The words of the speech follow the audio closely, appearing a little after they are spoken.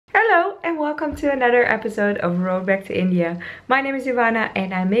and welcome to another episode of Road Back to India. My name is Ivana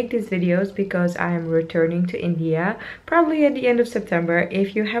and I make these videos because I am returning to India probably at the end of September.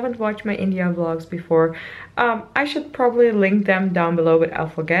 If you haven't watched my India vlogs before, I should probably link them down below, but I'll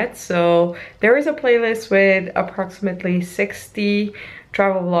forget. So there is a playlist with approximately 60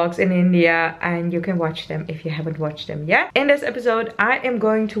 travel vlogs in India and you can watch them if you haven't watched them yet. In this episode I am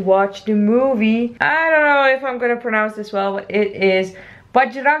going to watch the movie, I don't know if I'm gonna pronounce this well, but it is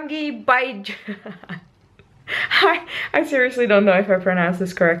Bajrangi Bhaijaan. I seriously don't know if I pronounced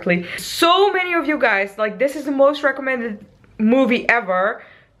this correctly. So many of you guys, like, this is the most recommended movie ever,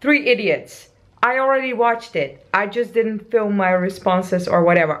 Three Idiots. I already watched it. I just didn't film my responses or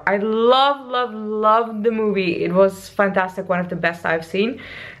whatever. I love the movie. It was fantastic, one of the best I've seen.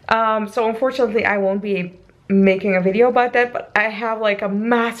 So unfortunately I won't be making a video about that, but I have like a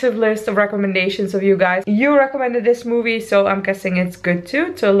massive list of recommendations of you guys. You recommended this movie, so I'm guessing it's good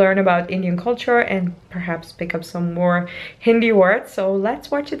too, to learn about Indian culture and perhaps pick up some more Hindi words. So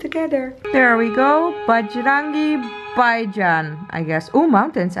let's watch it together. There we go. Bajrangi Bhaijaan, I guess. Oh,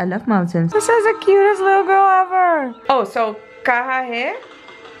 mountains. I love mountains. This is the cutest little girl ever. Oh, so kaha hai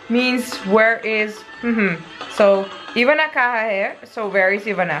means where is. So Ivana kaha hai, so where is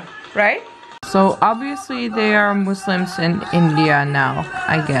Ivana, right? So obviously they are Muslims in India now,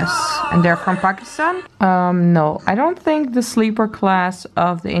 I guess. And they're from Pakistan? No, I don't think the sleeper class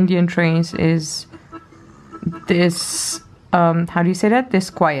of the Indian trains is this, how do you say that? This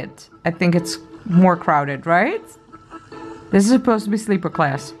quiet. I think it's more crowded, right? This is supposed to be sleeper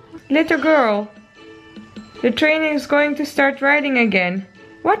class. Little girl, the train is going to start riding again.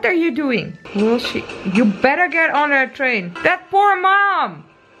 What are you doing? Will she? You better get on that train. That poor mom!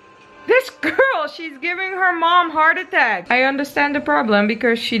 This girl, she's giving her mom heart attack. I understand the problem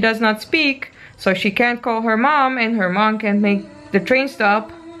because she does not speak, so she can't call her mom and her mom can't make the train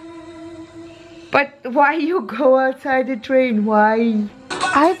stop. But why you go outside the train? Why?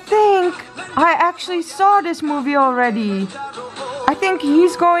 I think I actually saw this movie already. I think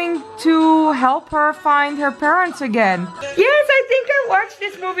he's going to help her find her parents again. Yes, I think I watched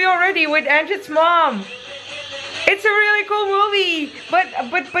this movie already with Anjit's mom. It's a really cool movie,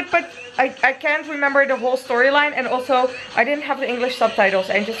 but I can't remember the whole storyline, and also I didn't have the English subtitles,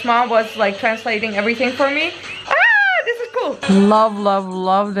 and just mom was like translating everything for me. Ah, this is cool.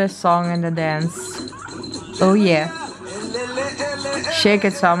 Love this song and the dance. Oh yeah. Shake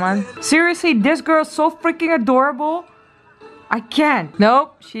it, Salman. Seriously, this girl's so freaking adorable. I can't.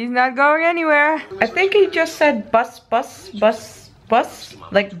 Nope, she's not going anywhere. I think he just said bus.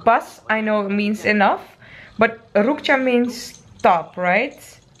 Like bus, I know means enough. But rukcha means stop, right?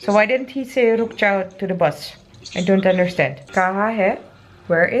 So why didn't he say rukcha to the bus? I don't understand. Kaha hai?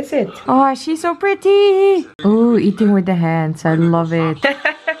 Where is it? Oh, she's so pretty. Oh, eating with the hands. I love it.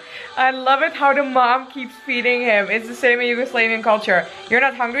 I love it how the mom keeps feeding him. It's the same in Yugoslavian culture. You're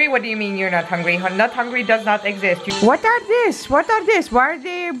not hungry? What do you mean you're not hungry? Not hungry does not exist. What are this? What are this? Why are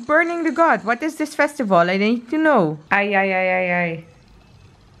they burning the god? What is this festival? I need to know. Ay.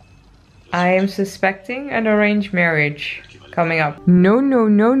 I am suspecting an arranged marriage coming up. No.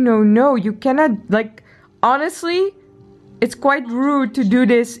 You cannot, like, honestly, it's quite rude to do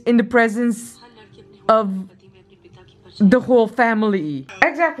this in the presence of the whole family.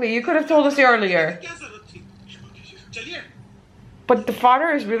 Exactly, you could have told us earlier. But the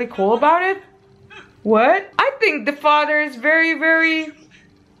father is really cool about it? What? I think the father is very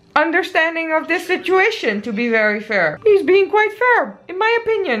understanding of this situation, to be very fair. He's being quite fair, in my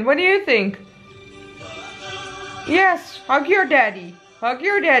opinion. What do you think? Yes, hug your daddy. Hug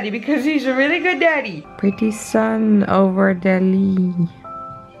your daddy because he's a really good daddy. Pretty son over Delhi.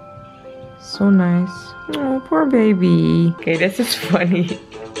 So nice. Oh, poor baby. Okay, this is funny.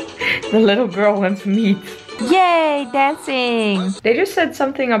 The little girl wants meat. Yay, dancing. They just said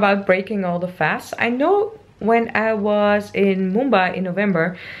something about breaking all the fasts. I know when I was in Mumbai in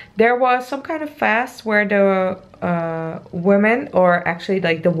November, there was some kind of fast where the women, or actually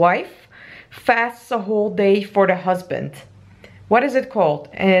like the wife, fasts a whole day for the husband. What is it called?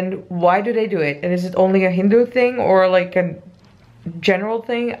 And why do they do it? And is it only a Hindu thing or like a general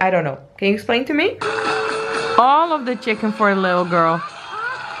thing? I don't know. Can you explain to me? All of the chicken for a little girl.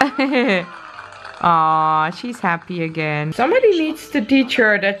 Aw, she's happy again. Somebody needs to teach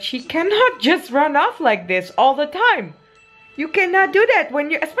her that she cannot just run off like this all the time. You cannot do that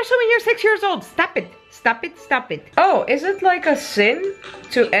when especially when you're 6 years old. Stop it. Stop it. Oh, is it like a sin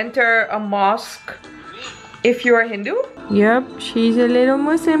to enter a mosque if you're a Hindu? Yep, she's a little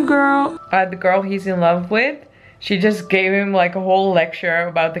Muslim girl. The girl he's in love with, she just gave him like a whole lecture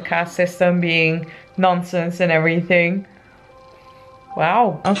about the caste system being nonsense and everything.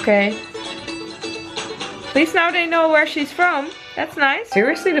 Wow, okay. At least now they know where she's from. That's nice.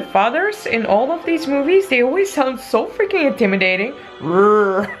 Seriously, the fathers in all of these movies, they always sound so freaking intimidating.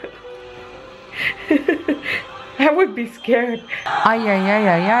 I would be scared. Ay, ay, ay,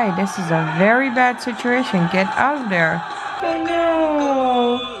 ay, ay. This is a very bad situation. Get out of there. Oh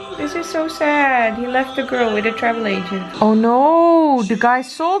no. This is so sad. He left the girl with a travel agent. Oh no. The guy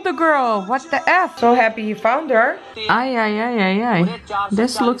sold the girl. What the F? So happy he found her. Ay, ay, ay, ay, ay.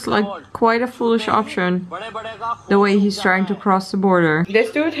 This looks like quite a foolish option. The way he's trying to cross the border. This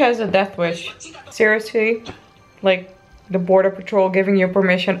dude has a death wish. Seriously? Like, the border patrol giving you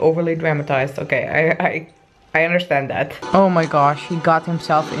permission, overly dramatized. Okay, I understand that. Oh my gosh, he got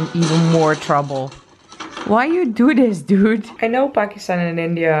himself in even more trouble. Why you do this, dude? I know Pakistan and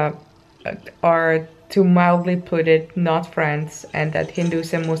India are, to mildly put it, not friends, and that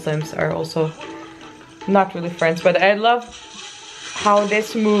Hindus and Muslims are also not really friends, but I love how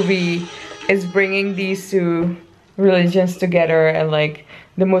this movie is bringing these two religions together, and like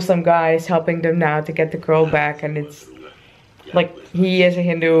the Muslim guy is helping them now to get the girl back, and it's like he as a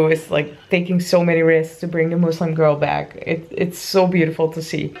Hindu is like taking so many risks to bring the Muslim girl back. It's so beautiful to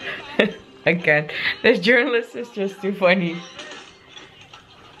see. Again, this journalist is just too funny.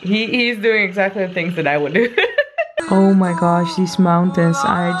 He's doing exactly the things that I would do. Oh my gosh, these mountains,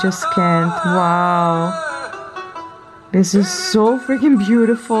 I just can't. Wow. This is so freaking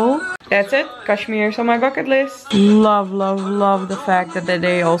beautiful. That's it. Kashmir is on my bucket list. Love, love, love the fact that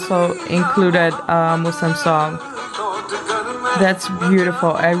they also included a Muslim song. That's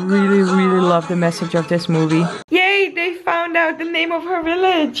beautiful. I really, really love the message of this movie. Yay, they found out the name of her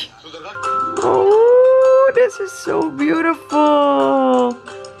village. Oh, this is so beautiful.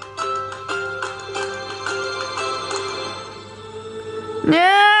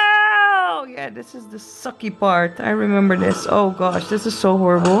 No! Yeah, this is the sucky part. I remember this. Oh gosh, this is so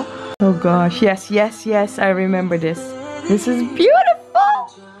horrible. Oh gosh, yes, yes, yes, I remember this. This is beautiful.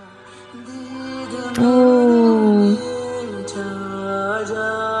 Oh.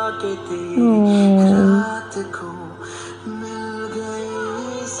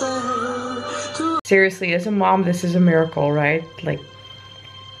 Seriously, as a mom, this is a miracle, right? Like,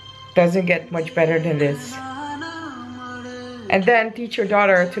 doesn't get much better than this. And then teach your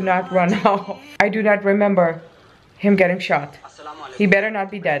daughter to not run off. I do not remember him getting shot. He better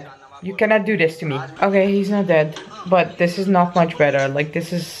not be dead. You cannot do this to me. Okay, he's not dead, but this is not much better. Like,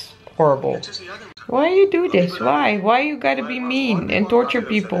 this is horrible. Why you do this? Why? Why you gotta be mean and torture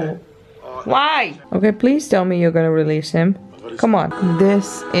people? Why? Okay, please tell me you're gonna release him. Come on.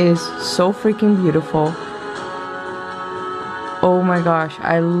 This is so freaking beautiful. Oh my gosh,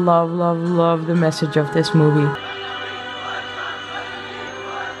 I love, love, love the message of this movie.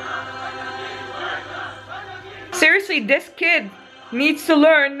 Seriously, this kid needs to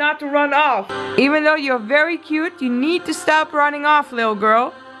learn not to run off. Even though you're very cute, you need to stop running off, little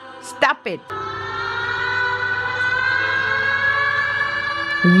girl. Stop it.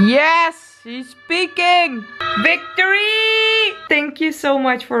 Yes, she's speaking. Victory! Thank you so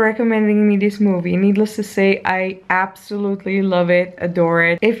much for recommending me this movie. Needless to say, I absolutely love it, adore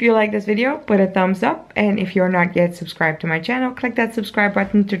it. If you like this video, put a thumbs up. And if you're not yet subscribed to my channel, click that subscribe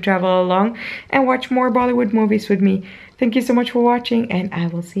button to travel along and watch more Bollywood movies with me. Thank you so much for watching, and I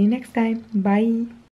will see you next time. Bye!